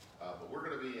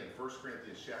1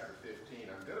 Corinthians chapter 15.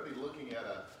 I'm going to be looking at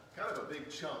a kind of a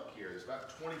big chunk here. There's about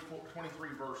 23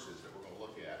 verses that we're going to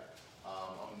look at.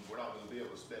 We're not going to be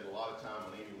able to spend a lot of time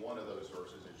on any one of those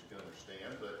verses, as you can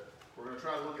understand, but we're going to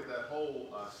try to look at that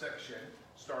whole section,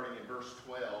 starting in verse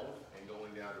 12 and going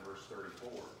down to verse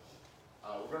 34.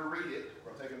 We're going to read it.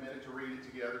 We're going to take a minute to read it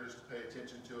together just to pay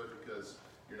attention to it, because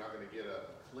you're not going to get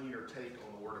a cleaner take on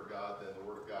the Word of God than the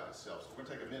Word of God itself. So we're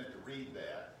going to take a minute to read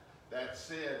that. That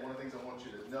said, one of the things I want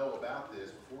you to know about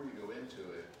this before you go into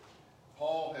it,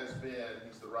 Paul has been,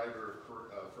 he's the writer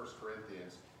of 1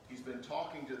 Corinthians, he's been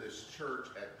talking to this church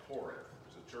at Corinth.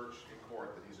 There's a church in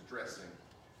Corinth that he's addressing.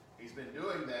 He's been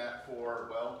doing that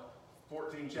for,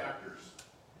 14 chapters.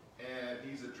 And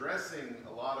he's addressing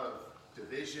a lot of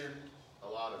division, a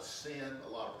lot of sin, a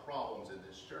lot of problems in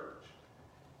this church.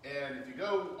 And if you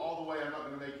go all the way, I'm not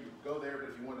going to make you go there, but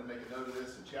if you want to make a note of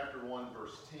this, in chapter 1,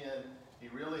 verse 10, he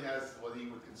really has what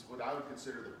I would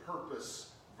consider the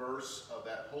purpose verse of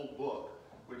that whole book,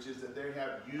 which is that they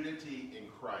have unity in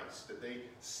Christ, that they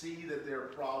see that their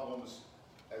problems,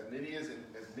 as many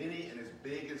and as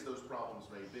big as those problems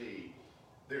may be,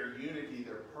 their unity,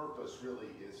 their purpose really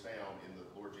is found in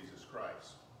the Lord Jesus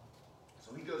Christ.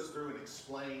 So he goes through and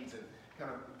explains and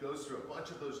kind of goes through a bunch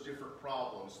of those different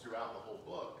problems throughout the whole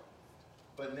book.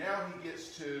 But now he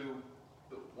gets to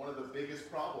one of the biggest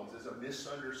problems is a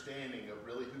misunderstanding of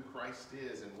really who Christ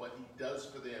is and what he does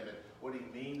for them and what he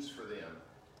means for them.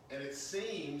 And it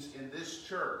seems in this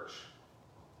church,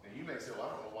 and you may say, well,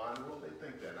 I don't know why in the world they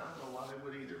think that. And I don't know why they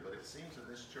would either, but it seems in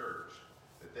this church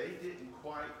that they didn't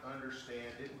quite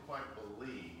understand, didn't quite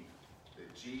believe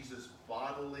that Jesus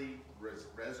bodily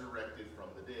resurrected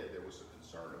from the dead. There was a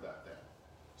concern about that.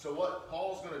 So what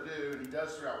Paul's going to do, and he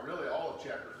does throughout really all of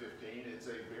chapter 15, it's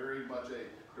a very much a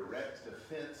direct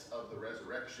defense of the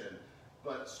resurrection.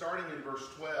 But starting in verse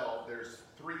 12, there's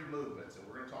three movements, and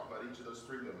we're going to talk about each of those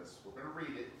three movements. We're going to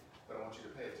read it, but I want you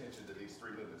to pay attention to these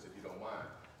three movements if you don't mind.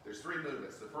 There's three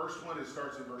movements. The first one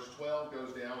starts in verse 12,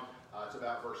 goes down to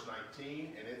about verse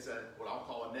 19, and it's what I'll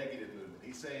call a negative movement.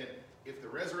 He's saying, if the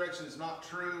resurrection is not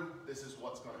true, this is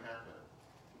what's going to happen.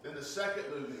 Then the second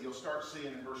movement you'll start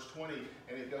seeing in verse 20,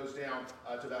 and it goes down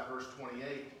to about verse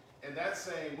 28. And that's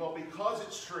saying, well, because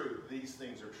it's true, these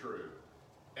things are true.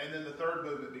 And then the third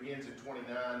movement begins in 29,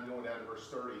 going down to verse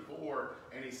 34,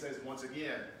 and he says, once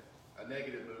again, a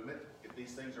negative movement. If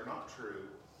these things are not true,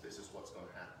 this is what's going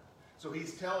to happen. So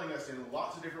he's telling us in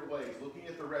lots of different ways, looking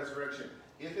at the resurrection,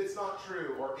 if it's not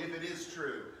true, or if it is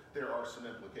true, there are some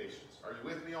implications. Are you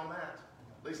with me on that?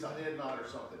 At least a head nod or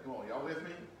something. Come on, y'all with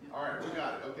me? All right, we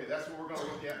got it. Okay, that's what we're going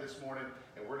to look at this morning,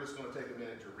 and we're just going to take a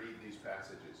minute to read these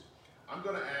passages. I'm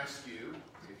going to ask you,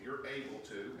 if you're able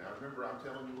to, now remember I'm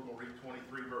telling you we're going to read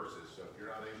 23 verses, so if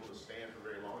you're not able to stand for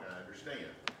very long, I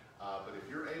understand. But if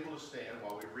you're able to stand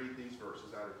while we read these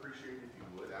verses, I'd appreciate it if you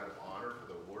would, out of honor for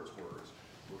the Lord's words.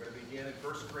 We're going to begin in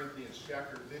 1 Corinthians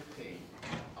chapter 15.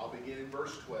 I'll begin in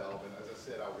verse 12, and as I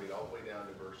said, I'll read all the way down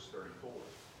to verse 34.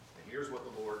 And here's what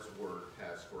the Lord's word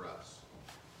has for us.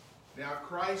 Now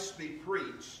Christ be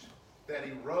preached that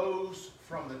he rose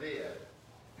from the dead.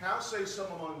 How say some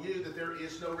among you that there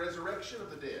is no resurrection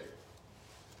of the dead?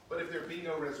 But if there be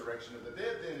no resurrection of the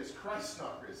dead, then is Christ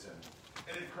not risen?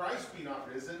 And if Christ be not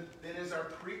risen, then is our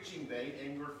preaching vain,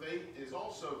 and your faith is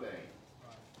also vain.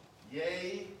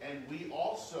 Yea, and we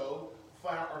also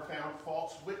are found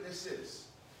false witnesses,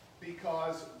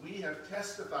 because we have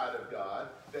testified of God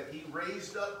that he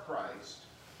raised up Christ,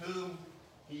 whom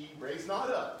he raised not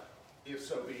up, if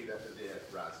so be that the dead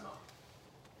rise not.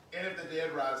 And if the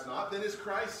dead rise not, then is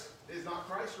not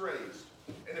Christ raised?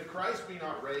 And if Christ be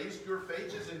not raised, your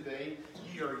faith is in vain,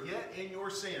 ye are yet in your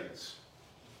sins.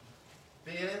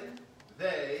 Then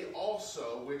they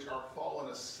also which are fallen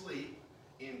asleep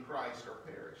in Christ are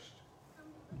perished.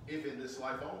 If in this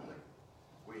life only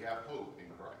we have hope in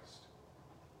Christ,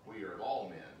 we are of all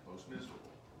men most miserable.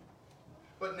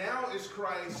 But now is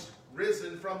Christ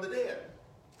risen from the dead,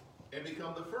 and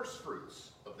become the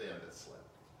firstfruits of them that slept.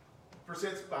 For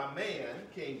since by man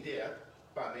came death,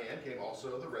 by man came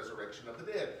also the resurrection of the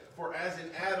dead. For as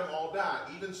in Adam all die,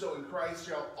 even so in Christ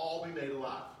shall all be made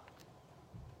alive.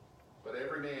 But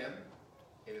every man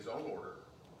in his own order,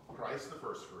 Christ the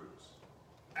firstfruits.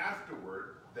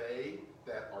 Afterward, they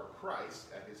that are Christ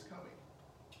at his coming.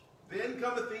 Then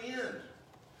cometh the end,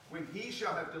 when he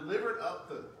shall have delivered up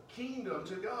the kingdom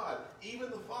to God, even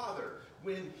the Father,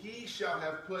 when he shall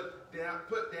have put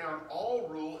down all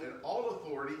rule and all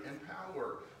authority and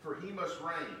power, for he must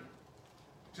reign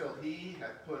till he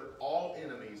hath put all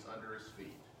enemies under his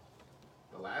feet.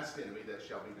 The last enemy that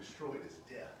shall be destroyed is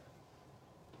death.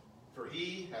 For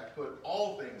he hath put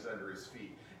all things under his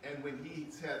feet. And when he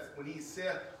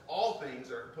said all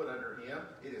things are put under him,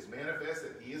 it is manifest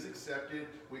that he is accepted,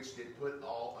 which did put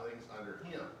all things under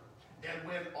him. And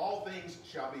when all things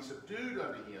shall be subdued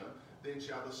unto him, then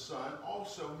shall the Son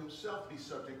also himself be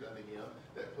subject unto him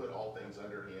that put all things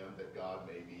under him, that God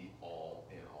may be all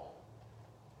in all.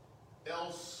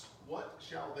 Else what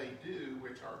shall they do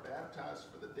which are baptized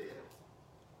for the dead,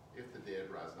 if the dead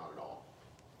rise not at all?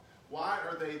 Why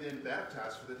are they then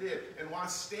baptized for the dead? And why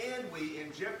stand we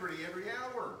in jeopardy every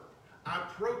hour? I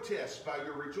protest by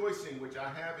your rejoicing which I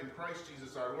have in Christ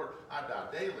Jesus our Lord. I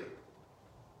die daily.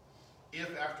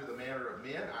 If after the manner of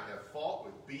men I have fought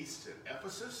with beasts at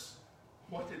Ephesus,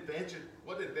 what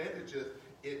advantageth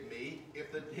it me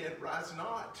if the dead rise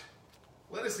not?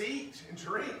 Let us eat and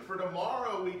drink, for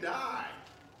tomorrow we die.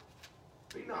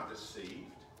 Be not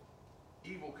deceived.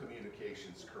 Evil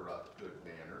communications corrupt good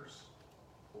manners.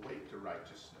 Awake to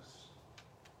righteousness,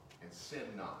 and sin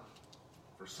not.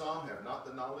 For some have not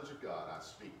the knowledge of God. I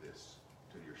speak this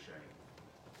to your shame.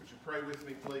 Would you pray with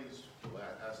me, please? We'll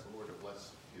ask the Lord to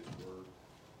bless his word.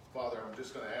 Father, I'm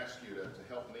just going to ask you to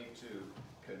help me to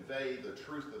convey the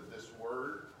truth of this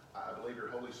word. I believe your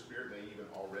Holy Spirit may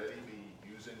even already be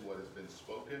using what has been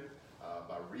spoken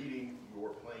by reading your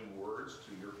plain words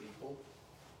to your people.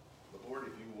 But Lord,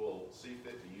 if you will see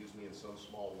fit to use me in some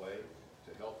small way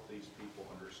to help these people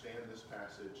understand this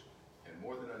passage, and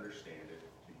more than understand it,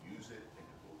 to use it and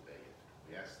to obey it.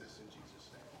 We ask this in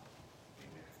Jesus' name.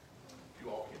 Amen.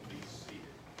 You all can be seated.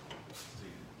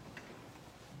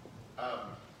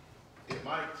 It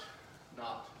might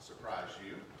not surprise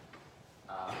you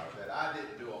that I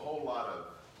didn't do a whole lot of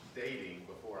dating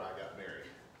before I got married.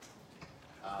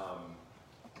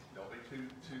 Don't be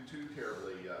too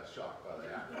terribly shocked by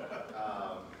that.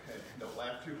 And don't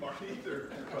laugh too hard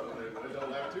either, Brother Newman.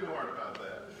 Don't laugh too hard about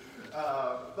that.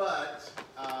 But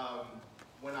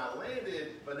when I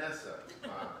landed Vanessa,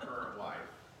 my current wife,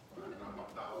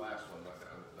 not the last one, but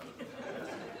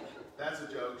that's a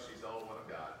joke. She's the only one I've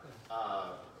got.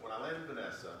 When I landed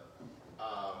Vanessa,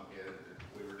 and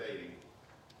we were dating,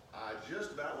 I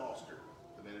just about lost her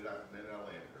the minute I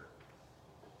landed her.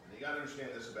 And you got to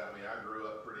understand this about me. I grew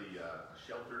up pretty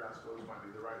sheltered, I suppose might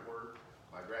be the right word.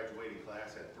 My graduating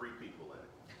class had 3 people in it,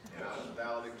 and I was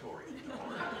valedictorian.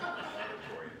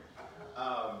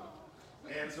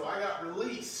 And so I got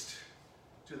released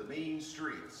to the mean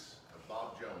streets of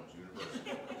Bob Jones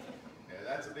University. And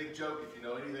that's a big joke if you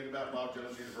know anything about Bob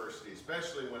Jones University,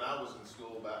 especially when I was in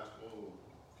school about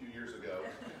a few years ago.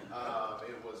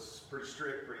 It was pretty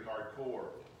strict, pretty hardcore.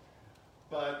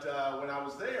 But when I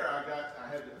was there, I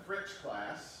had a French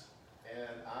class, and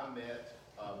I met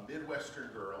a Midwestern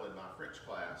girl in my French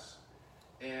class.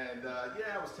 And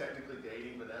I was technically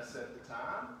dating Vanessa at the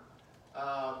time,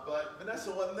 but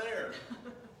Vanessa wasn't there,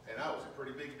 and that was a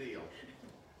pretty big deal.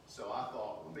 So I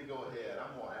thought, let me go ahead.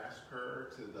 I'm going to ask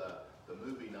her to the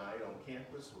movie night on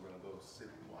campus. We're going to go sit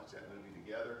and watch that movie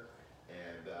together.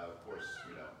 And of course,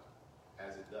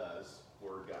 as it does,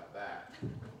 word got back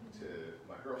to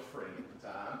my girlfriend at the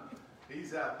time.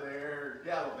 He's out there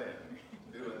gallivanting,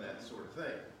 doing that sort of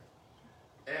thing.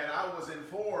 And I was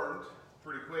informed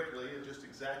pretty quickly of just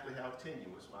exactly how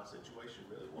tenuous my situation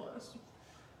really was.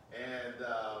 And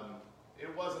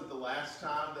it wasn't the last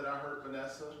time that I hurt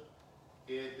Vanessa.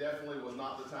 It definitely was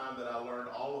not the time that I learned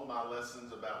all of my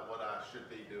lessons about what I should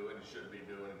be doing and shouldn't be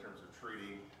doing in terms of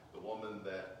treating the woman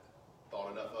that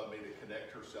thought enough of me to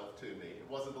connect herself to me. It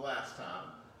wasn't the last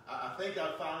time. I think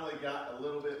I finally got a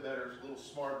little bit better, a little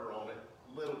smarter on it,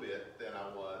 a little bit than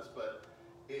I was, but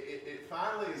it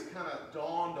finally has kind of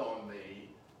dawned on me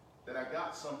that I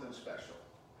got something special.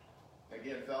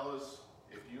 Again, fellas,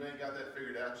 if you ain't got that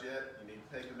figured out yet, you need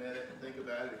to take a minute and think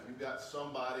about it. If you've got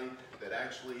somebody that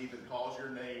actually even calls your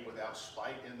name without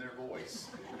spite in their voice,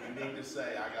 you need to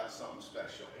say, I got something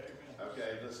special.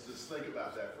 Okay, let's just think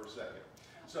about that for a second.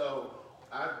 So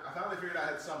I finally figured I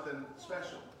had something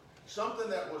special. Something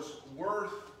that was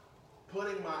worth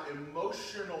putting my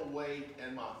emotional weight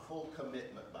and my full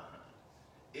commitment behind.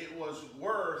 It was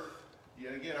worth,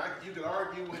 and again, you could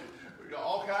argue with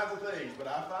all kinds of things, but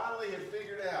I finally had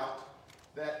figured out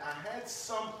that I had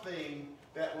something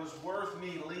that was worth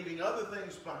me leaving other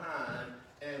things behind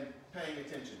and paying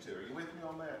attention to. Are you with me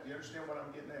on that? You understand what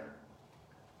I'm getting at?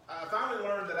 I finally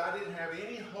learned that I didn't have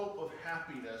any hope of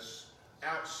happiness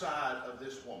outside of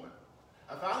this woman.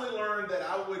 I finally learned that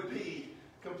I would be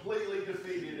completely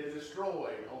defeated and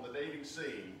destroyed on the dating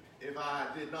scene if I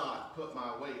did not put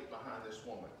my weight behind this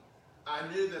woman. I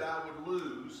knew that I would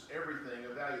lose everything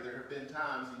of value. There have been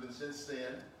times, even since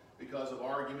then, because of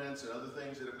arguments and other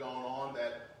things that have gone on,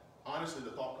 that honestly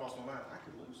the thought crossed my mind, I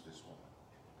could lose this woman.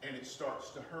 and it starts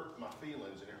to hurt my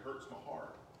feelings and it hurts my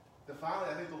heart. Then finally,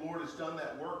 I think the Lord has done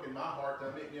that work in my heart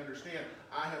to make me understand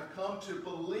I have come to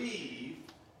believe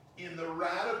in the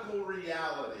radical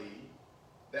reality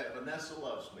that Vanessa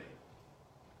loves me,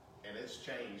 and it's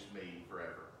changed me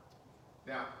forever.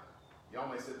 Now, y'all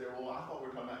may sit there, well, I thought we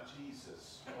were talking about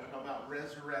Jesus. We're talking about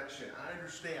resurrection. I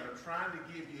understand. I'm trying to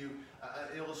give you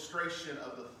an illustration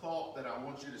of the thought that I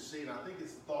want you to see, and I think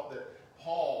it's the thought that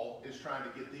Paul is trying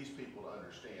to get these people to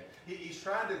understand. He's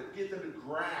trying to get them to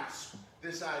grasp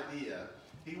this idea.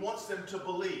 He wants them to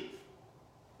believe.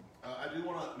 I do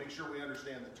want to make sure we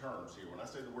understand the terms here. When I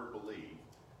say the word believe,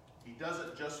 he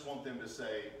doesn't just want them to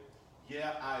say,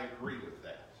 yeah, I agree with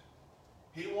that.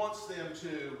 He wants them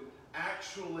to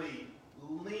actually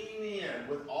lean in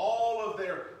with all of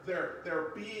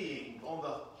their being on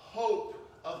the hope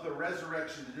of the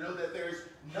resurrection, to know that there's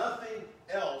nothing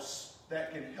else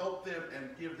that can help them and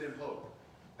give them hope.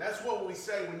 That's what we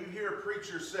say when you hear a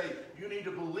preacher say, you need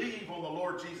to believe on the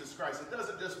Lord Jesus Christ. It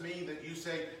doesn't just mean that you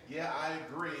say, yeah, I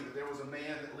agree that there was a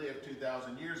man that lived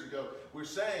 2,000 years ago. We're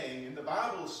saying, and the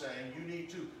Bible is saying, you need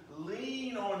to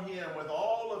lean on him with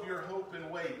all of your hope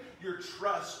and weight, your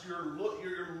trust, you're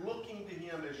looking to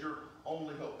him as your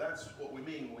only hope. That's what we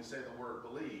mean when we say the word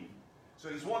believe. So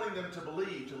he's wanting them to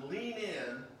believe, to lean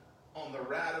in on the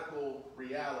radical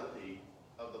reality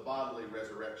of the bodily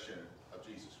resurrection of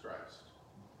Jesus Christ.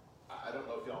 I don't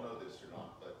know if y'all know this or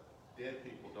not, but dead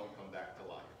people don't come back to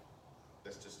life.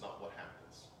 That's just not what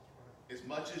happens. As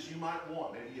much as you might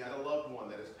want, maybe you had a loved one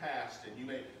that has passed, and you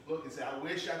may look and say, I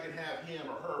wish I could have him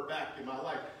or her back in my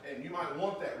life. And you might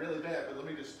want that really bad, but let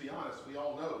me just be honest. We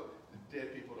all know that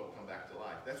dead people don't come back to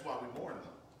life. That's why we mourn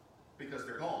them, because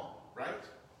they're gone, right?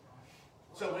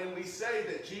 So when we say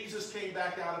that Jesus came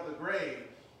back out of the grave,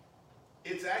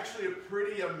 it's actually a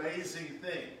pretty amazing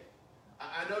thing.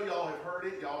 I know y'all have heard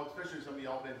it, y'all, especially some of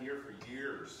y'all been here for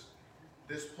years.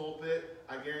 This pulpit,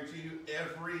 I guarantee you,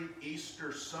 every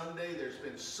Easter Sunday, there's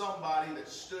been somebody that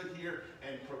stood here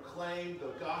and proclaimed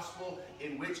the gospel,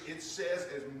 in which it says,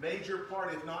 as major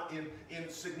part, if not in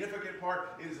significant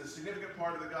part, it is a significant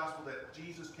part of the gospel that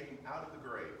Jesus came out of the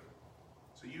grave.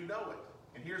 So you know it.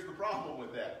 And here's the problem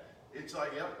with that. It's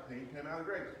like, yep, he came out of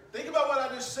the grave. Think about what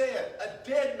I just said. A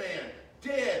dead man,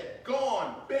 dead,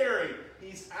 gone, buried.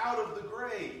 He's out of the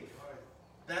grave.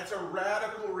 That's a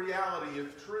radical reality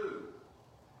if true.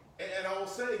 And I will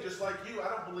say, just like you, I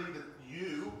don't believe that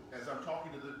you, as I'm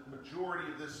talking to the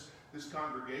majority of this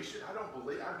congregation,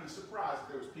 I'd be surprised if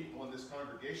there was people in this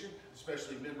congregation,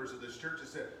 especially members of this church, that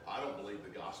said, I don't believe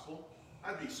the gospel.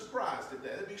 I'd be surprised at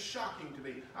that. It'd be shocking to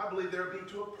me. I believe there would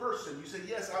be to a person. You say,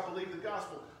 yes, I believe the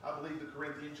gospel. I believe the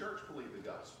Corinthian church believed the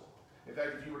gospel. In fact,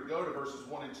 if you were to go to verses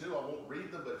 1 and 2, I won't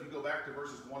read them, but if you go back to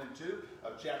verses 1 and 2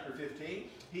 of chapter 15,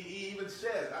 he even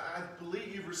says, I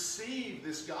believe you've received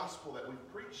this gospel that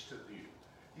we've preached to you.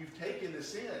 You've taken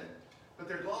this in, but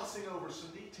they're glossing over some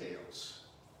details,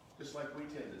 just like we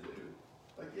tend to do.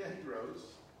 Like, yeah, he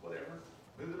rose, whatever.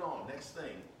 Moving on, next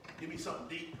thing. Give me something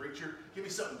deep, preacher. Give me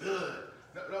something good.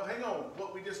 No, hang on.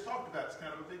 What we just talked about is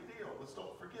kind of a big deal. Let's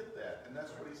don't forget that. And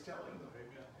that's what he's telling them.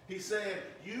 He's saying,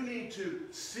 you need to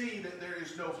see that there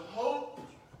is no hope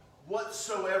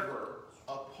whatsoever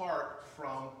apart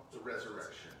from the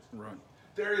resurrection. Right.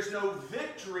 There is no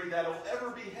victory that will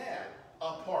ever be had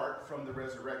apart from the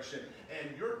resurrection.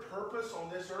 And your purpose on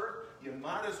this earth, you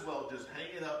might as well just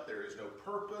hang it up. There is no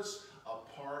purpose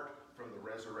apart from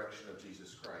the resurrection of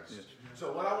Jesus Christ. Yes.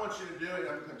 So what I want you to do, and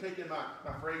I'm taking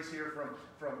my phrase here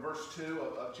from verse 2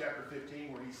 of chapter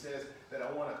 15, where he says that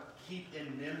I want to keep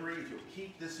in memory, if you'll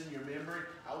keep this in your memory,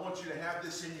 I want you to have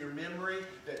this in your memory,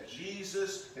 that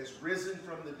Jesus has risen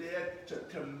from the dead,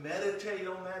 to meditate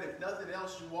on that. If nothing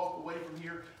else, you walk away from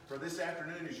here for this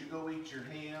afternoon as you go eat your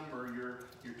ham or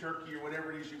your turkey or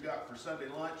whatever it is you got for Sunday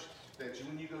lunch, that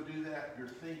when you go do that, you're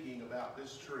thinking about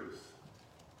this truth,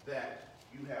 that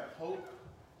you have hope,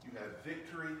 you have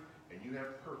victory, and you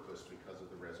have purpose because of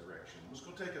the resurrection. I'm just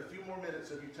going to take a few more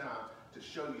minutes of your time to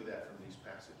show you that from these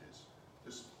passages.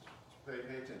 Just pay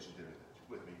attention to it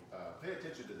with me. Pay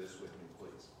attention to this with me,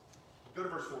 please. Go to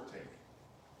verse 14.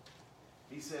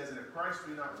 He says, and if Christ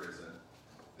be not risen,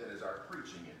 then is our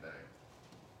preaching in vain.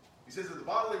 He says, if the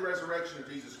bodily resurrection of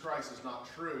Jesus Christ is not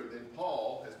true, then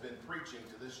Paul has been preaching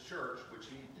to this church, which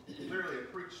he clearly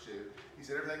had preached to. He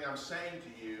said, everything I'm saying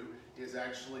to you is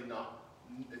actually not,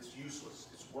 it's useless,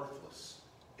 it's worthless.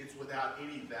 It's without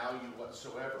any value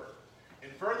whatsoever.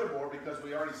 And furthermore, because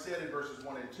we already said in verses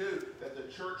 1 and 2 that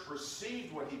the church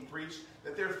received what he preached,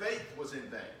 that their faith was in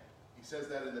vain. He says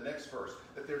that in the next verse,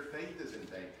 that their faith is in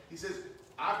vain. He says,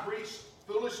 I preached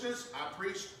foolishness, I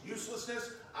preached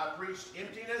uselessness, I preached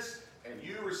emptiness. and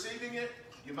you receiving it,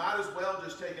 you might as well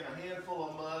just taken a handful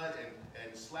of mud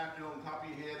and slapped it on the top of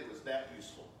your head. It was that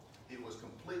useful. It was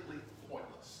completely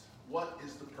pointless. What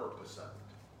is the purpose of it?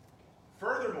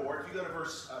 Furthermore, if you go to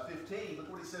verse 15,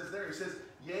 look what he says there. He says,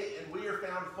 yea, and we are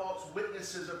found false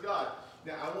witnesses of God.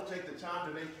 Now, I won't take the time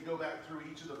to make you go back through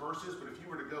each of the verses, but if you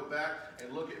were to go back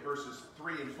and look at verses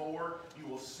 3 and 4, you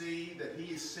will see that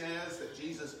he says that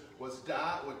Jesus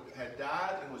had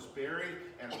died and was buried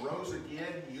and rose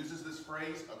again. He uses this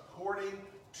phrase, according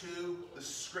to the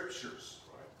Scriptures.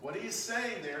 What he is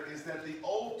saying there is that the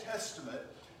Old Testament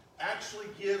actually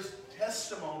gives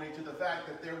testimony to the fact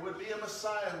that there would be a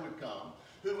Messiah who would come,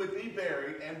 who would be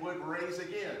buried and would rise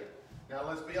again. Now,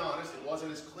 let's be honest, it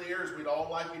wasn't as clear as we'd all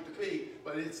like it to be,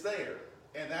 but it's there.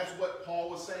 And that's what Paul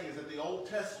was saying, is that the Old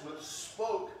Testament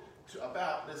spoke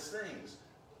about these things.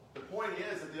 The point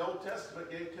is that the Old Testament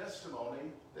gave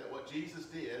testimony that what Jesus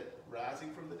did,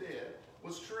 rising from the dead,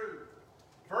 was true.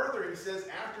 Further, he says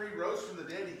after he rose from the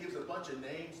dead, he gives a bunch of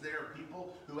names there of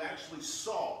people who actually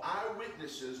saw,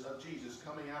 eyewitnesses of Jesus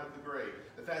coming out of the grave.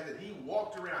 The fact that he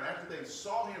walked around after they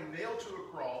saw him nailed to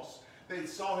a cross, they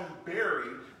saw him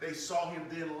buried, they saw him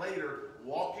then later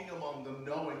walking among them,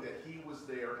 knowing that he was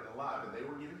there and alive, and they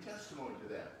were giving testimony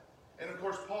to that. And of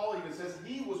course, Paul even says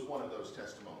he was one of those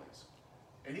testimonies.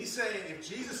 And he's saying if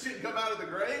Jesus didn't come out of the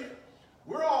grave,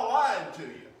 we're all lying to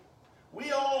you.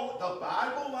 The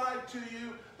Bible lied to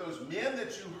you, those men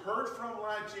that you heard from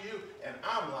lied to you, and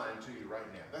I'm lying to you right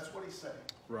now. That's what he's saying.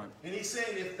 Right. And he's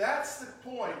saying if that's the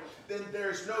point, then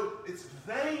it's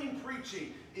vain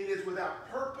preaching. It is without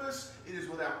purpose, it is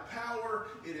without power,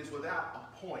 it is without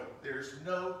a point. There's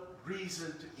no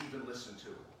reason to even listen to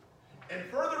it. And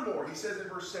furthermore, he says in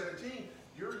verse 17,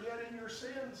 you're yet in your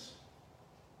sins.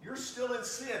 You're still in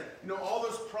sin. You know, all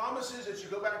those promises that you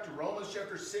go back to Romans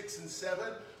chapter 6 and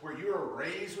 7, where you are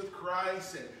raised with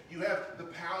Christ, and you have the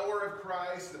power of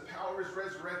Christ, the power of his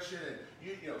resurrection, and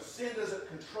you know, sin doesn't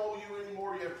control you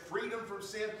anymore. You have freedom from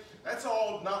sin. That's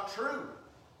all not true.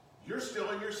 You're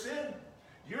still in your sin.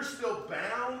 You're still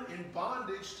bound in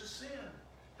bondage to sin.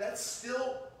 That's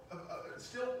still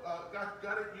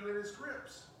got you in his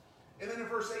grips. And then in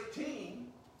verse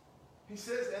 18, he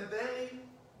says, and they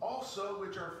also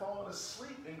which are fallen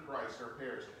asleep in Christ are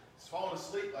perished. It's fallen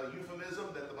asleep, a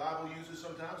euphemism that the Bible uses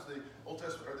sometimes. The Old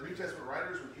Testament or the New Testament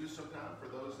writers would use sometimes for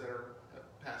those that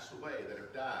have passed away, that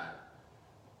have died.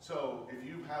 So if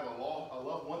you have a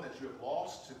loved one that you have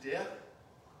lost to death,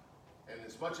 and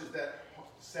as much as that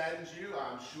saddens you,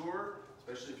 I'm sure,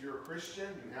 especially if you're a Christian,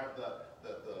 you have the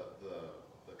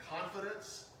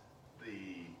confidence,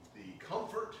 the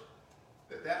comfort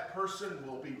that person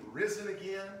will be risen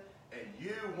again. And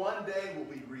you one day will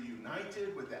be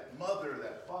reunited with that mother,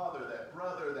 that father, that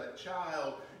brother, that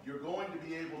child. You're going to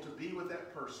be able to be with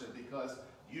that person because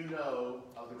you know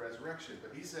of the resurrection.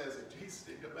 But he says if Jesus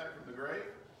didn't come back from the grave,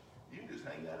 you can just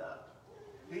hang that up.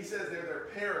 He says they're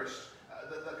perished.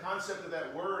 The concept of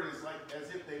that word is like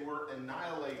as if they were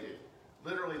annihilated.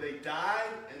 Literally, they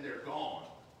died and they're gone.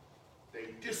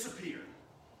 They disappear.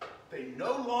 They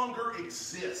no longer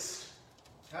exist.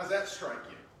 How's that strike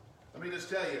you? Let me just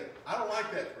tell you, I don't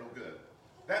like that real good.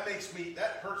 That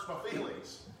hurts my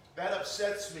feelings. That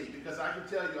upsets me because I can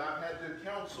tell you I've had to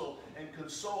counsel and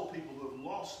console people who have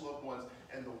lost loved ones.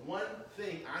 And the one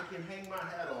thing I can hang my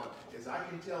hat on is I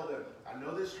can tell them, I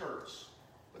know this hurts,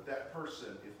 but that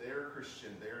person, if they're a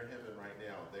Christian, they're in heaven right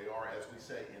now. They are, as we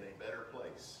say, in a better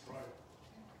place. Right.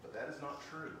 But that is not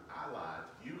true. I lied.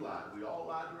 You lied. We all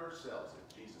lied to ourselves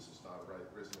if Jesus is not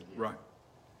risen again. Right.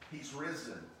 He's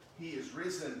risen. He is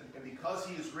risen, and because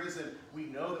he is risen, we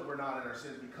know that we're not in our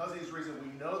sins. Because he's risen,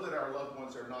 we know that our loved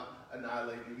ones are not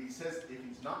annihilated. He says if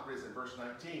he's not risen, verse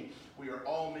 19, we are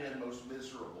all men most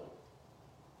miserable.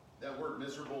 That word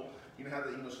miserable, you know how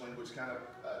the English language kind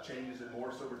of changes and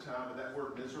morphs over time, but that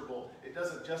word miserable, it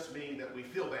doesn't just mean that we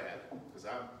feel bad, because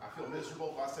I feel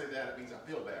miserable. If I say that, it means I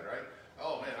feel bad, right?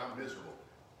 Oh man, I'm miserable.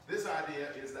 This idea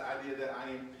is the idea that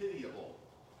I am pitiable.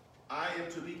 I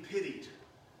am to be pitied.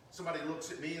 Somebody looks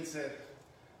at me and said,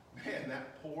 man,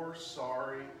 that poor,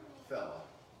 sorry fella,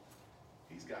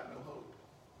 he's got no hope.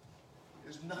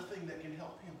 There's nothing that can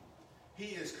help him. He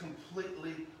is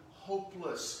completely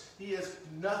hopeless. He has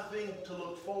nothing to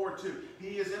look forward to.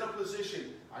 He is in a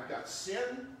position, I've got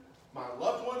sin, my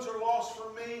loved ones are lost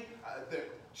from me,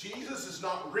 Jesus is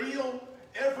not real,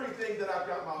 everything that I've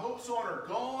got my hopes on are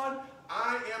gone.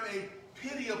 I am a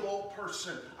pitiable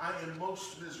person. I am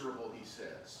most miserable, he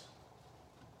says.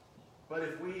 But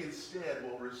if we instead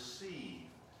will receive,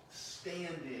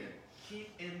 stand in, keep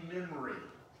in memory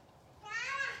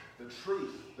the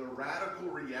truth, the radical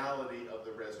reality of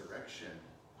the resurrection,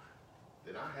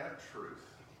 then I have truth.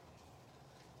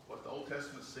 What the Old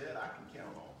Testament said, I can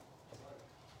count on.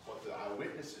 What the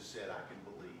eyewitnesses said, I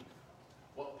can believe.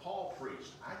 What Paul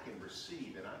preached, I can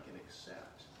receive and I can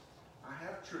accept. I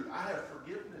have truth. I have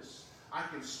forgiveness. I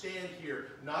can stand here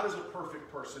not as a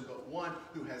perfect person, but one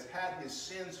who has had his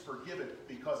sins forgiven,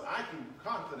 because I can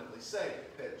confidently say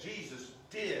that Jesus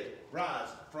did rise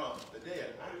from the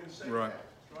dead. I can say that.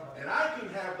 And I can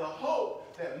have the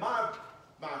hope that my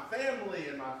family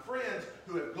and my friends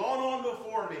who have gone on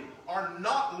before me are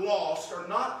not lost, are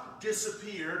not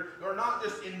disappeared, are not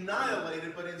just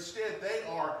annihilated, but instead they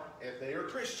are, if they are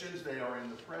Christians, they are in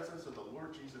the presence of the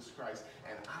Lord Jesus Christ.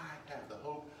 And I have the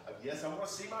hope of, yes, I want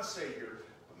to see my Savior,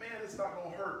 but man, it's not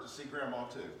going to hurt to see Grandma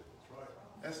too.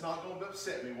 That's not going to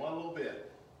upset me one little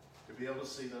bit, to be able to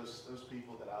see those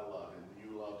people that I love and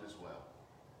you loved as well.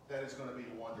 That is going to be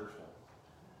wonderful.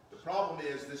 The problem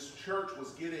is this church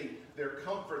was getting their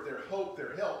comfort, their hope,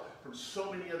 their help from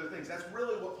so many other things. That's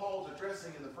really what Paul's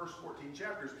addressing in the first 14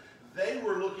 chapters. They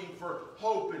were looking for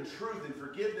hope and truth and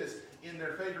forgiveness in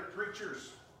their favorite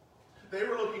preachers. They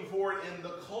were looking for it in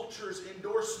the culture's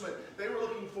endorsement. They were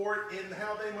looking for it in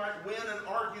how they might win an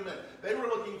argument. They were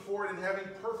looking for it in having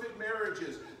perfect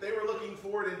marriages. They were looking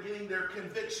for it in getting their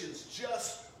convictions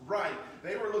just right.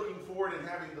 They were looking for it in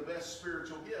having the best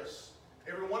spiritual gifts.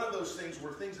 Every one of those things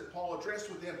were things that Paul addressed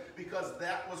with them, because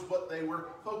that was what they were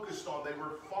focused on. They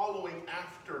were following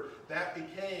after. That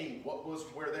became what was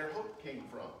where their hope came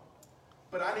from.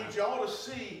 But I need y'all to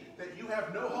see that you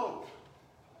have no hope.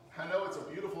 I know it's a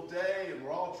beautiful day and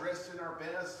we're all dressed in our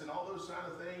best and all those kind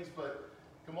of things, but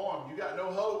come on, you got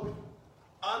no hope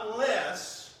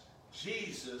unless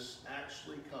Jesus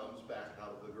actually comes back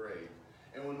out of the grave.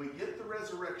 And when we get the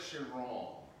resurrection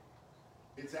wrong,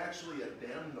 it's actually a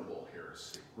damnable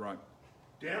heresy. Right.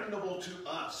 Damnable to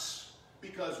us,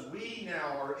 because we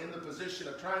now are in the position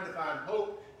of trying to find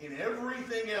hope in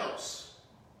everything else.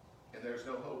 And there's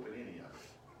no hope in any of it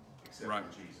except right. in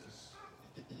Jesus.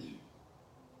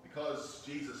 Because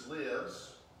Jesus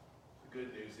lives, the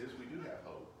good news is we do have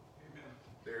hope. Amen.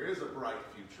 There is a bright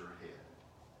future ahead.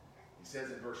 He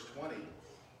says in verse 20,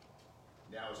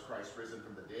 now is Christ risen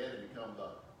from the dead and become the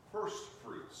first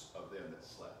fruits of them that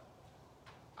slept.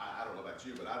 I don't know about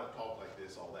you, but I don't talk like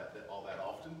this all that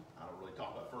often. I don't really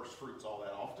talk about first fruits all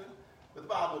that often. But the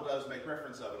Bible does make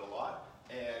reference of it a lot.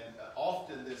 And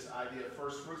often this idea of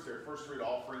first fruits, there are first fruit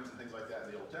offerings and things like that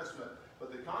in the Old Testament.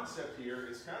 But the concept here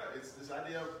is it's this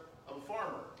idea of a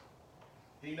farmer.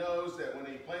 He knows that when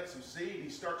he plants some seed, he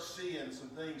starts seeing some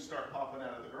things start popping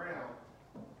out of the ground.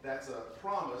 That's a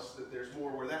promise that there's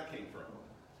more where that came from.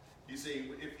 You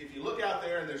see, if you look out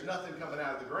there and there's nothing coming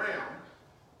out of the ground,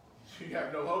 you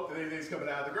have no hope that anything's coming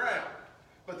out of the ground.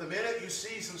 But the minute you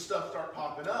see some stuff start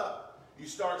popping up, you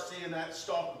start seeing that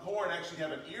stalk of corn actually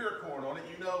have an ear of corn on it,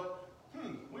 you know,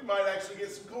 we might actually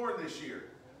get some corn this year.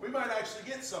 We might actually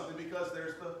get something because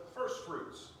there's the first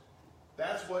fruits.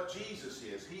 That's what Jesus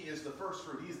is. He is the first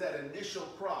fruit. He's that initial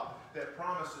crop that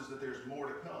promises that there's more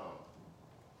to come.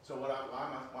 So why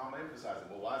am I emphasizing?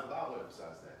 Well, why does the Bible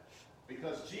emphasize that?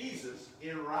 Because Jesus,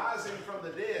 in rising from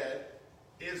the dead,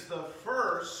 is the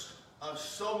first of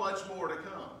so much more to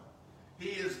come. He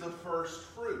is the first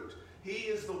fruit. He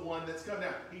is the one that's come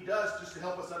down. He does, just to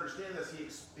help us understand this, he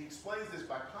explains this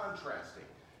by contrasting.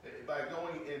 By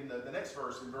going in the next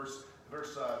verse, in verse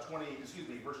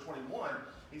 21,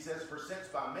 he says, for since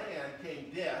by man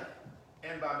came death,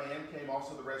 and by man came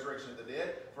also the resurrection of the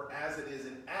dead, for as it is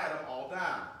in Adam, all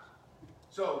die.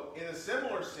 So, in a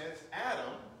similar sense,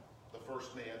 Adam, the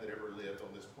first man that ever lived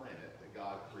on this planet that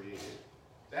God created,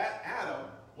 that Adam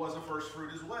was a first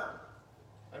fruit as well.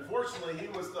 Unfortunately, he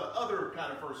was the other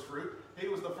kind of first fruit. He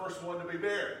was the first one to be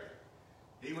buried.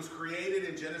 He was created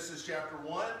in Genesis chapter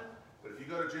 1, but if you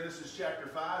go to Genesis chapter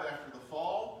 5 after the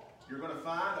fall, you're going to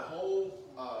find a whole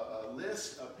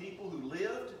list of people who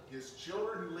lived, his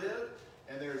children who lived,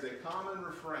 and there's a common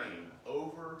refrain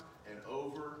over and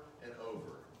over and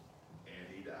over. And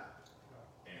he died.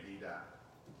 And he died.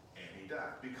 And he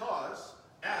died. Because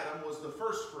Adam was the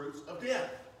first fruits of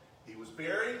death. He was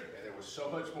buried, and there was so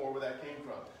much more where that came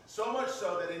from. So much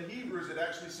so that in Hebrews it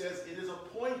actually says, it is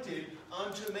appointed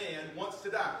unto man once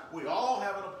to die. We all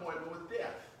have an appointment with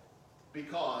death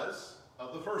because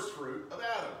of the first fruit of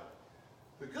Adam.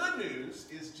 The good news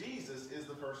is Jesus is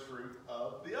the first fruit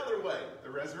of the other way,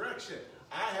 the resurrection.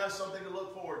 I have something to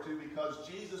look forward to because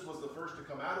Jesus was the first to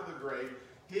come out of the grave.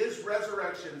 His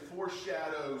resurrection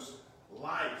foreshadows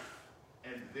life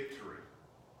and victory.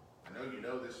 I know you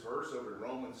know this verse over in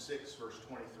Romans 6, verse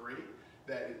 23,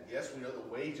 that yes, we know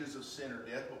the wages of sin are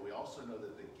death, but we also know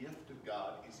that the gift of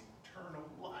God is eternal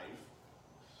life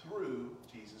through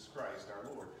Jesus Christ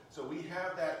our Lord. So we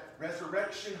have that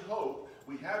resurrection hope.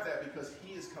 We have that because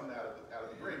he has come out of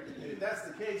the grave. And if that's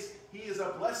the case, he is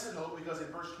a blessed hope, because in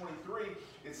verse 23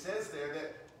 it says there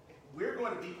that we're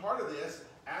going to be part of this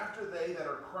after they that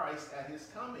are Christ at his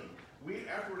coming.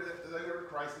 After they that are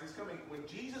Christ at his coming. When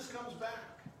Jesus comes back,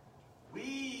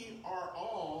 we are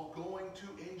all going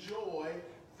to enjoy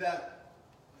that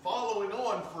following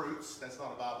on fruits. That's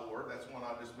not a Bible word, that's one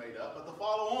I just made up. But the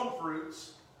follow on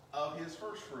fruits of his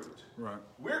first fruit. Right.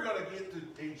 We're going to get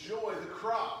to enjoy the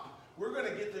crop. We're going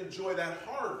to get to enjoy that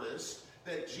harvest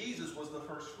that Jesus was the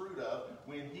first fruit of.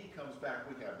 When he comes back,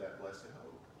 we have that blessed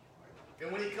hope.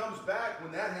 And when he comes back,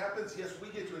 when that happens, yes, we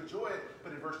get to enjoy it.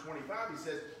 But in verse 25, he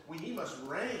says, he must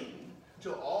reign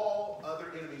till all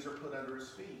other enemies are put under his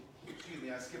feet. Excuse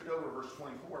me, I skipped over verse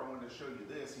 24. I wanted to show you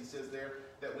this. He says there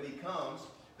that when he comes,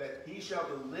 that he shall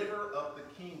deliver up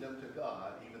the kingdom to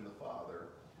God, even the Father,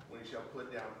 when he shall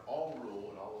put down all rule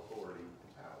and all authority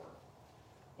and power.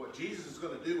 What Jesus is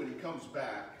going to do when he comes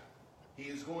back, he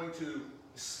is going to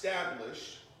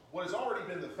establish what has already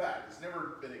been the fact. It's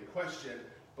never been in question,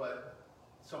 but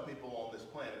some people on this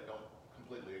planet don't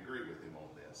completely agree with him on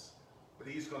this. But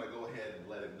he's going to go ahead and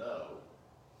let him know.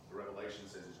 The Revelation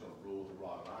says he's going to rule the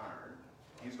rod of iron.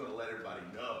 He's going to let everybody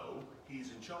know he's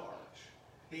in charge.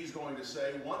 He's going to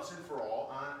say, once and for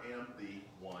all, I am the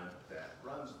one that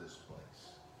runs this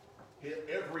place. Hit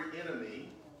every enemy.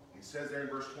 He says there in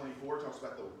verse 24, talks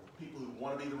about the people who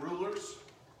want to be the rulers.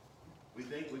 We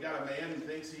think we got a man who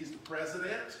thinks he's the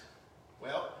president.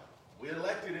 Well, we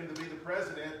elected him to be the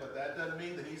president, but that doesn't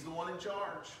mean that he's the one in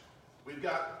charge. We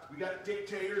got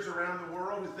dictators around the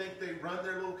world who think they run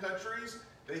their little countries.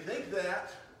 They think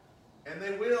that, and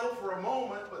they will for a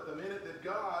moment, but the minute that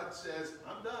God says,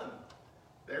 I'm done,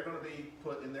 they're going to be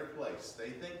put in their place.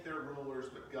 They think they're rulers,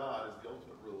 but God is the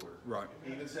ultimate ruler. Right.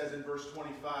 He even says in verse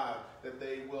 25 that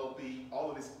they will be,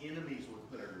 all of his enemies will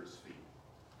be put under his feet.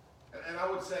 And I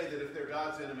would say that if they're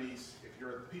God's enemies, if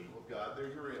you're the people of God,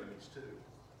 they're your enemies too.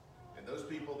 And those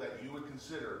people that you would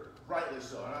consider, rightly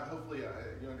so, and hopefully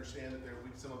you understand that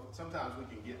sometimes we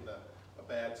can get in a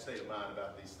bad state of mind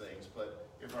about these things, but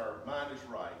if our mind is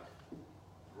right,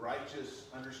 righteous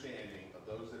understanding of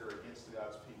those that are against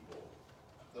God's people,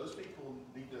 those people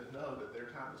need to know that their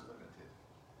time is limited.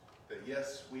 That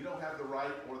yes, we don't have the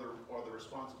right or the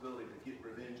responsibility to get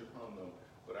revenge upon them,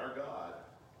 but our God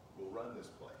will run this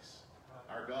place.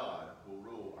 Our God will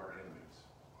rule our enemies,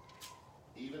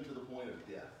 even to the point of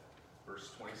death.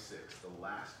 Verse 26, the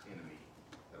last enemy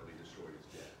that will be destroyed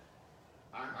is death.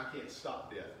 I can't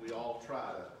stop death. We all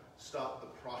try to stop the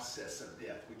process of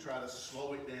death. We try to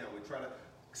slow it down. We try to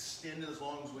extend it as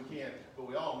long as we can, but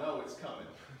we all know it's coming.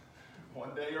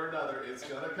 One day or another, it's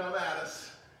going to come at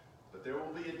us. But there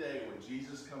will be a day when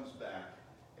Jesus comes back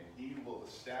and he will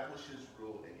establish his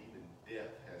rule, and even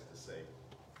death has to say,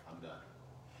 I'm done.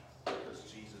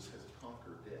 Because Jesus has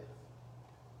conquered death.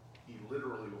 He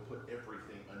literally will put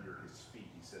everything under his feet,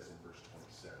 he says in verse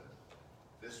 27.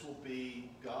 This will be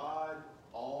God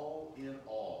all in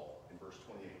all. In verse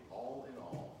 28, all in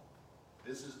all.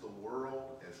 This is the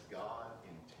world as God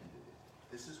intended it.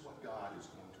 This is what God is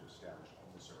going to establish on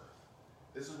this earth.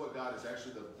 This is what God is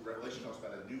actually, the Revelation talks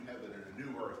about a new heaven and a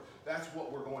new earth. That's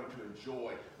what we're going to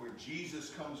enjoy when Jesus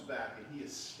comes back and he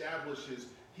establishes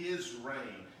his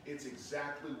reign. It's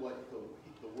exactly what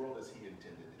the world as he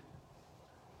intended it.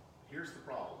 Here's the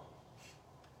problem.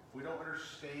 If we don't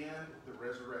understand the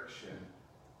resurrection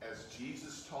as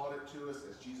Jesus taught it to us,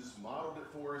 as Jesus modeled it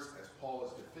for us, as Paul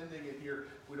is defending it here,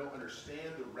 if we don't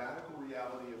understand the radical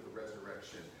reality of the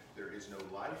resurrection, there is no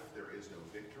life, there is no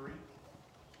victory.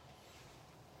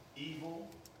 Evil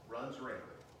runs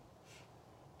rampant.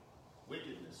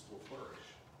 Wickedness will flourish.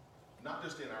 Not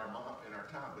just in our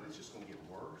time, but it's just going to get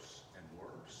worse and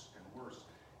worse and worse.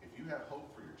 If you have hope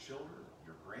for your children,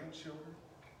 your grandchildren,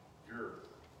 your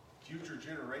future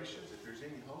generations, if there's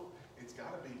any hope, it's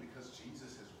got to be because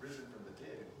Jesus has risen from the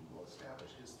dead and he will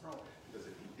establish his throne. Because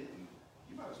if he didn't,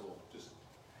 you might as well just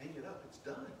hang it up. It's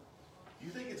done. You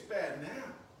think it's bad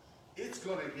now. It's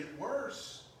going to get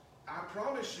worse. I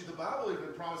promise you, the Bible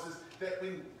even promises that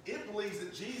when it believes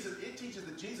that Jesus, it teaches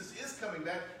that Jesus is coming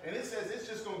back, and it says it's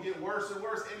just going to get worse and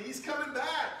worse, and he's coming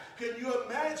back. Can you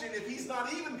imagine if he's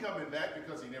not even coming back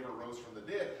because he never rose from the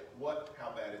dead,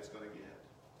 how bad it's going to get?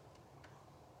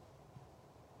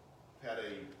 Had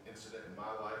an incident in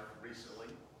my life recently.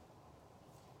 I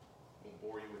won't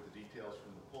bore you with the details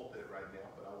from the pulpit right now,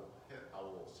 but I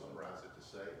will summarize it to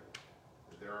say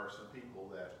that there are some people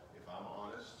that, if I'm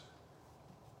honest,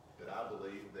 that I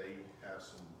believe they have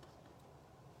some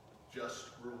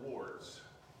just rewards,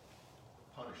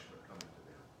 punishment coming to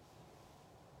them.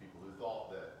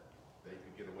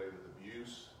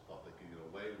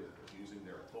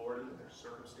 their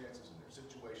circumstances and their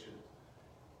situation,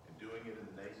 and doing it in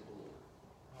the name of the Lord.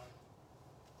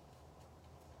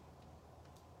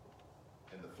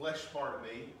 And the flesh part of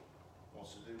me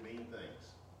wants to do mean things,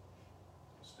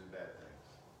 wants to do bad things.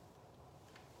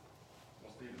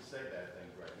 Wants to even say bad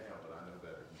things right now, but I know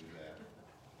better than do that.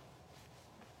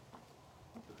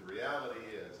 But the reality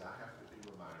is, I have to be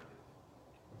reminded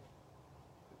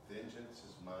that vengeance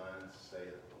is mine,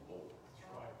 saith the Lord. That's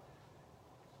right.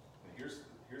 And here's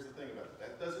the thing about it.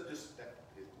 That doesn't just,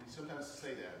 we sometimes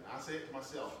say that, and I say it to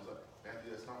myself, it's like,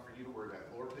 Matthew, that's not for you to worry about.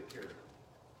 The Lord will take care of it.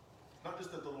 It's not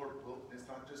just that the Lord will, it's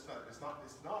not just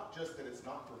that it's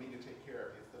not for me to take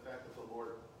care of. It's the fact that the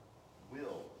Lord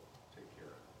will take care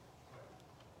of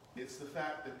it. It's the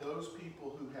fact that those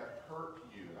people who have hurt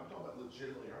you, and I'm talking about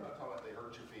legitimately, I'm not talking about they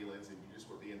hurt your feelings and you just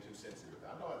were being too sensitive.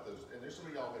 I'm talking about those, and there's some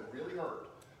of y'all been really hurt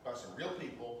by some real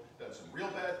people, done some real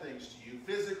bad things to you,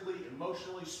 physically,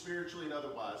 emotionally, spiritually, and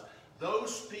otherwise.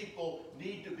 Those people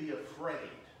need to be afraid.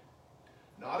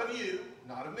 Not of you,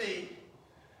 not of me,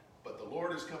 but the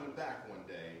Lord is coming back one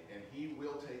day, and He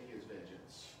will take His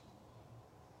vengeance.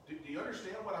 Do you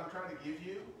understand what I'm trying to give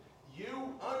you?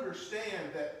 You understand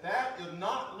that is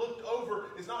not looked over,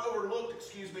 is not overlooked,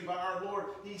 by our Lord.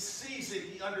 He sees it,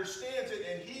 He understands it,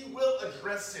 and He will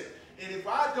address it. And if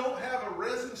I don't have a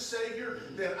risen Savior,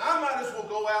 then I might as well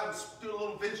go out and do a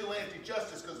little vigilante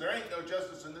justice, because there ain't no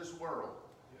justice in this world.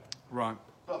 Right.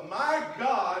 But my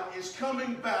God is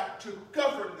coming back to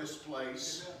govern this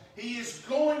place. Amen. He is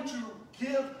going to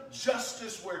give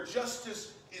justice where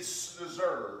justice is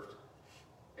deserved.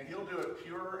 And He'll do it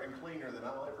purer and cleaner than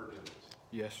I'll ever do it.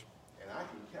 Yes. And I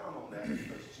can count on that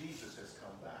because Jesus has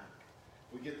come back.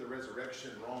 If we get the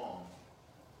resurrection wrong,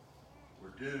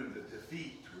 we're doomed to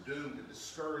defeat. We're doomed to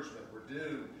discouragement. We're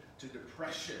doomed to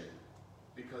depression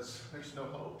because there's no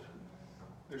hope.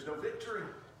 There's no victory.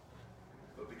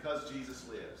 But because Jesus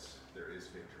lives, there is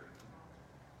victory.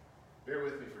 Bear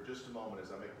with me for just a moment as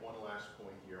I make one last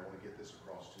point here. I want to get this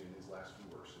across to you in these last few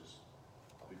verses.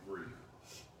 I'll be brief.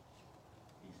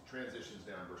 He transitions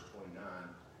down verse 29.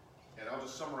 And I'll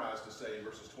just summarize to say in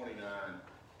verses 29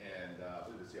 and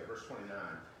verse 29,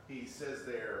 he says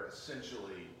there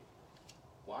essentially,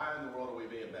 why in the world are we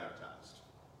being baptized?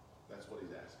 That's what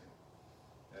he's asking.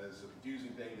 And it's a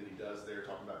confusing thing that he does there,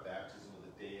 talking about baptism of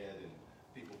the dead, and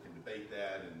people can debate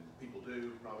that, and people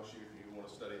do. I promise you, if you want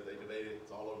to study it, they debate it.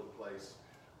 It's all over the place.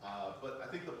 But I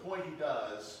think the point he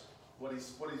does, what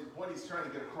he's trying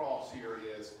to get across here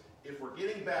is, if we're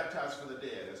getting baptized for the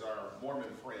dead, as our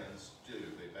Mormon friends do,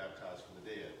 they baptize for the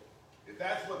dead. If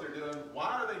that's what they're doing,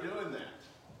 why are they doing that?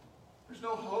 There's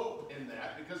no hope in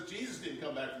that because Jesus didn't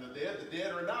come back from the dead. The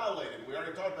dead are annihilated. We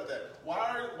already talked about that.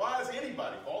 Why is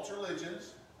anybody? False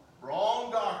religions, wrong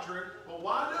doctrine, but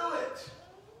why do it?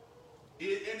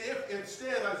 And if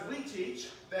instead, as we teach,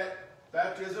 that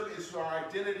baptism is for our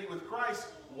identity with Christ,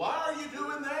 why are you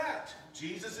doing that?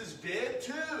 Jesus is dead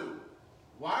too.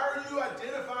 Why are you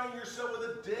identifying yourself with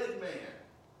a dead man?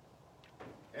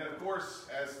 And of course,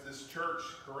 as this church,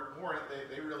 Corinth,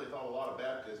 they really thought a lot of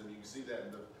baptism. You can see that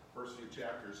in the first few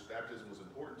chapters. Baptism was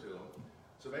important to them.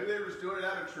 So maybe they were just doing it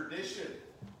out of tradition.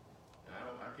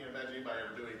 I can't imagine anybody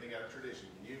ever do anything out of tradition,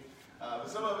 can you? But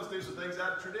some of us do some things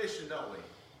out of tradition, don't we?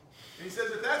 And he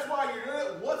says, if that's why you're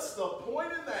doing it, what's the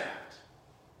point in that?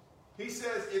 He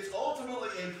says, it's ultimately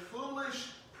a foolish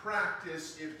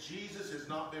practice if Jesus has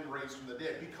not been raised from the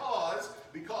dead.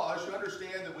 Because you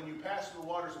understand that when you pass through the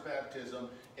waters of baptism,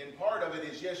 and part of it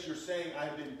is, yes, you're saying,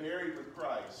 I've been buried with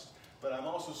Christ, but I'm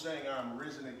also saying I'm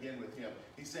risen again with Him.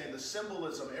 He's saying the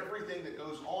symbolism, everything that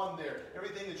goes on there,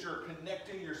 everything that you're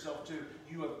connecting yourself to,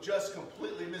 you have just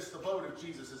completely missed the boat if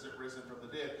Jesus isn't risen from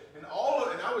the dead. And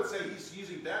I would say he's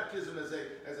using baptism as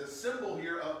a symbol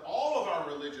here of all of our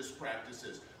religious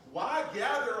practices. Why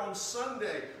gather on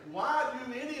Sunday? Why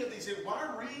do any of these things?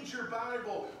 Why read your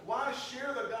Bible? Why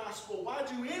share the gospel? Why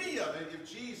do any of it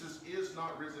if Jesus is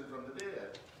not risen from the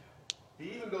dead?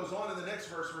 He even goes on in the next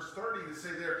verse 30, to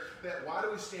say there that why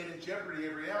do we stand in jeopardy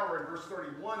every hour? In verse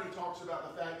 31, he talks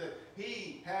about the fact that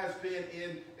he has been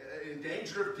in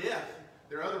danger of death.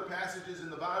 There are other passages in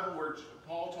the Bible where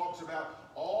Paul talks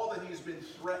about all that he's been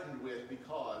threatened with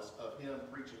because of him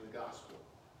preaching the gospel.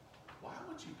 Why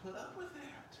would you put up with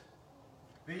that?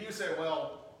 Then you say,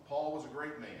 well, Paul was a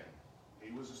great man.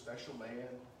 He was a special man.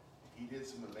 He did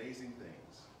some amazing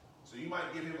things. So you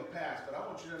might give him a pass, but I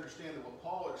want you to understand that what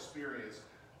Paul experienced,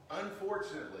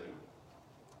 unfortunately,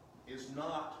 is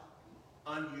not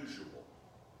unusual.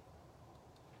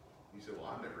 You say,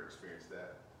 well, I've never experienced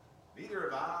that. Neither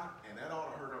have I, and that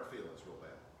ought to hurt our feelings real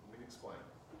bad. Let me explain.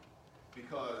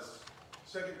 Because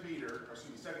 2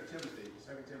 Timothy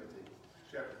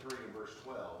chapter 3 and verse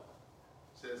 12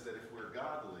 says that if we're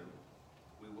godly,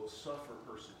 we will suffer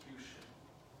persecution.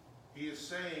 He is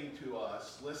saying to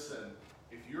us, listen,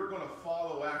 if you're going to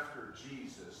follow after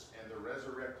Jesus and the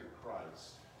resurrected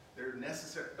Christ, they're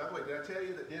necessary. By the way, did I tell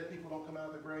you that dead people don't come out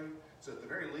of the grave? So at the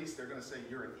very least, they're going to say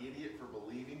you're an idiot for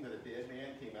believing that a dead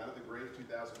man came out of the grave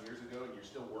 2,000 years ago and you're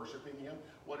still worshiping him.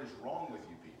 What is wrong with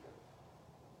you people?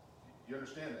 You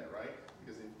understand that, right?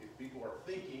 Because if people are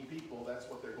thinking people, that's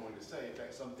what they're going to say. In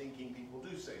fact, some thinking people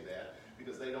do say that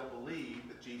because they don't believe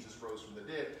that Jesus rose from the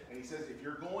dead. And he says if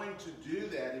you're going to do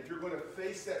that, if you're going to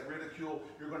face that ridicule,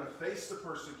 you're going to face the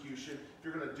persecution, if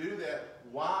you're going to do that,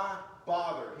 why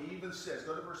bother? He even says,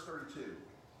 go to verse 32.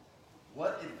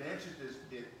 What advantage is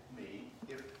it me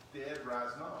if dead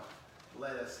rise not?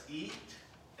 Let us eat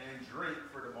and drink,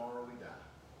 for tomorrow we die.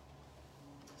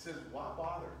 He says, why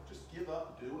bother? Just give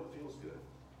up, do what feels good.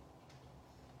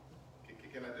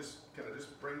 Can I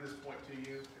just bring this point to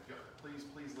you?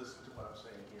 Please listen to what I'm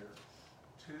saying here.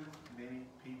 Too many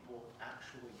people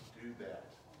actually do that.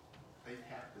 They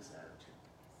have this attitude.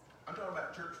 I'm talking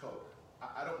about church folk.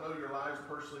 I don't know your lives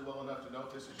personally well enough to know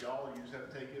if this is y'all. You just have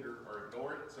to take it or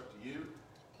ignore it. It's up to you.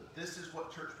 But this is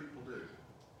what church people do.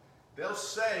 They'll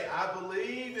say, I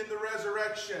believe in the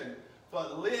resurrection,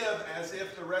 but live as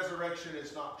if the resurrection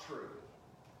is not true.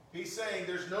 He's saying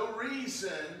there's no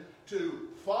reason to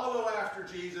follow after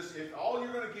Jesus if all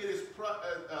you're going to get is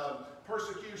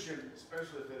persecution,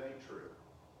 especially if it ain't true.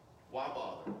 Why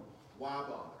bother? Why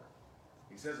bother?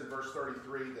 He says in verse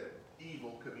 33 that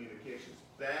evil communications,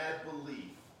 bad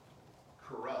belief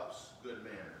corrupts good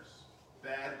manners.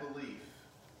 Bad belief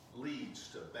leads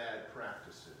to bad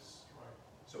practices.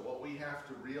 So what we have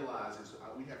to realize is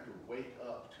we have to wake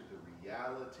up to the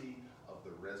reality of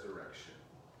the resurrection.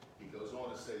 He goes on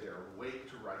to say there, awake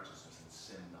to righteousness and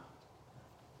sin not.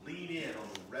 Lean in on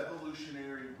the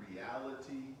revolutionary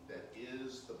reality that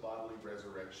is the bodily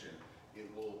resurrection.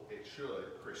 It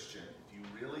should, Christian, if you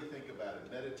really think about it,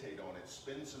 meditate on it,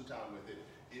 spend some time with it,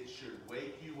 it should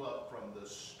wake you up from the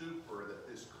stupor that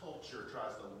this culture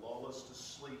tries to lull us to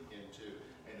sleep into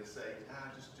and to say,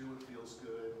 just do what feels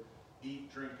good, eat,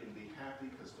 drink, and be happy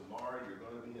because tomorrow you're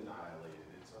going to be annihilated.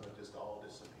 It's going to just all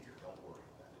disappear. Don't worry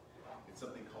about it. It's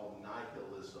something called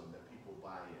nihilism that people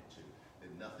buy into,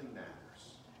 that nothing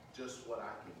matters. Just what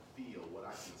I can feel, what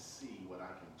I can see, what I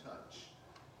can touch.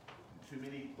 And too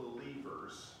many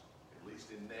believers, at least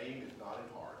in name, if not in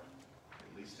heart,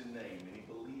 at least in name, many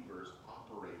believers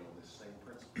operate on this same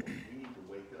principle. We need to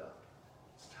wake up.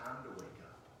 It's time to wake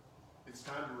up. It's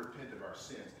time to repent of our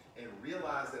sins and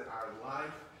realize that our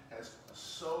life has a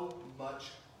so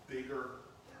much bigger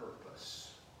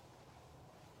purpose.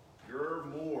 You're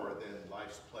more than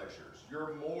life's pleasures.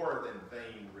 You're more than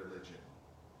vain religion.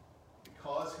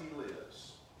 Because he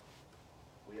lives,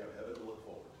 we have heaven to look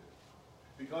forward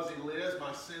to. Because he lives,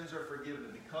 my sins are forgiven.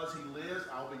 And because he lives,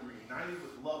 I'll be reunited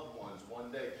with loved ones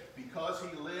one day. Because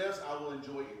he lives, I will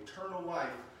enjoy eternal life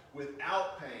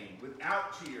without pain,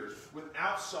 without tears,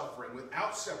 without suffering,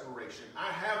 without separation.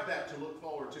 I have that to look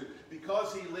forward to.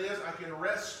 Because he lives, I can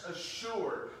rest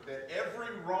assured that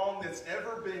every wrong that's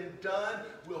ever been done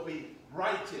will be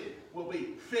righted, will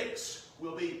be fixed,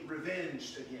 will be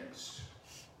revenged against.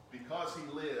 Because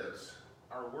he lives,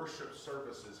 our worship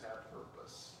services have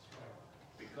purpose.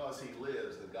 Because he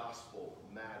lives, the gospel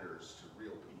matters to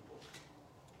real people.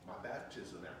 My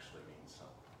baptism actually means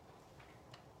something.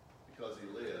 Because he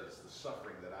lives, the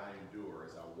suffering that I endure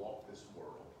as I walk this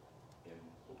world in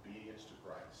obedience to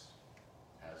Christ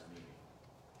has meaning.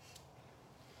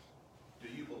 Do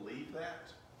you believe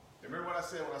that? Remember what I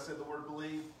said when I said the word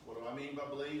believe? What do I mean by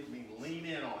believe? I mean lean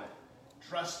in on it.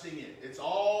 Trusting it. It's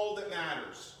all that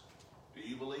matters. Do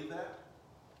you believe that?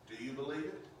 Do you believe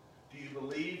it? Do you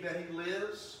believe that he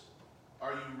lives?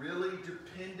 Are you really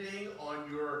depending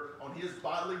on his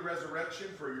bodily resurrection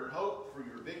for your hope, for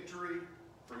your victory,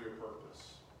 for your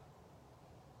purpose?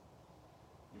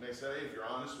 You may say, if you're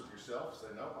honest with yourself, say,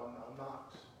 no, I'm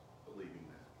not believing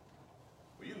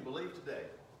that. Well, you can believe today.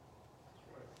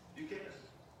 You can.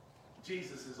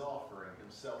 Jesus is offering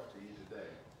himself to you today.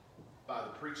 By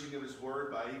the preaching of his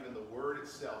word, by even the word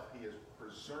itself, he has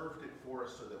preserved it for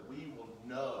us so that we will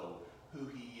know who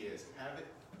he is. Have it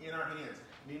in our hands.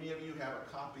 Many of you have a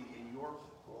copy in your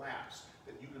laps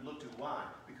that you can look to. Why?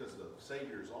 Because the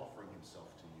Savior is offering himself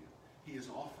to you. He is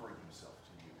offering himself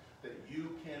to you that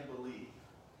you can believe.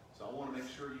 So I want to make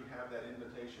sure you have that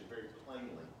invitation very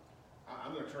plainly.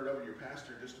 I'm going to turn it over to your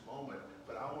pastor in just a moment,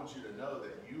 but I want you to know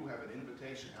that you have an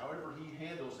invitation. However he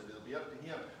handles it, it'll be up to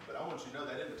him. But I want you to know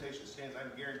that invitation stands. I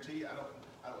can guarantee,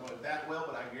 I don't know him that well,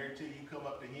 but I guarantee you come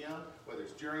up to him, whether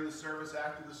it's during the service,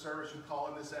 after the service, you call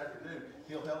him this afternoon,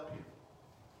 he'll help you.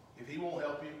 If he won't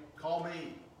help you, call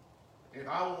me. If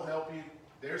I won't help you,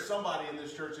 there's somebody in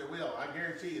this church that will. I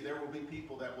guarantee you there will be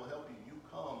people that will help you. You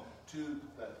come to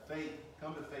the faith,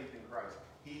 come to faith in Christ.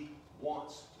 He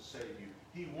wants to save you.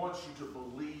 He wants you to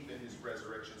believe in his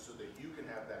resurrection so that you can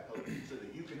have that hope, so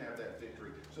that you can have that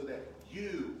victory, so that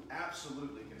you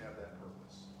absolutely can have that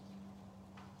purpose.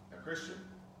 Now, Christian,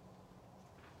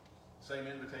 same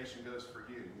invitation goes for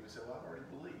you. You say, well, I've already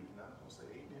believed. And I'm going to say,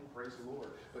 amen, praise the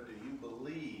Lord. But do you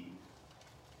believe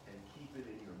and keep it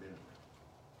in your memory?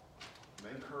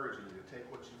 I'm encouraging you to take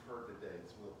what you've heard today,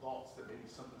 some of the thoughts that maybe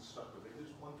something stuck with you.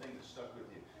 There's one thing that stuck with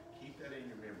you. Keep that in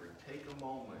your memory. Take a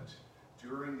moment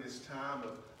during this time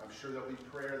of, I'm sure there'll be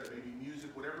prayer, there may be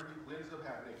music, whatever ends up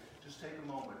happening. Just take a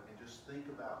moment and just think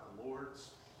about the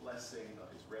Lord's blessing of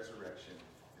his resurrection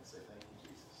and say, thank you,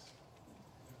 Jesus.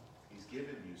 He's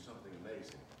given you something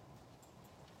amazing.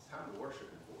 It's time to worship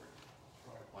him for it.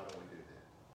 Why don't we do that?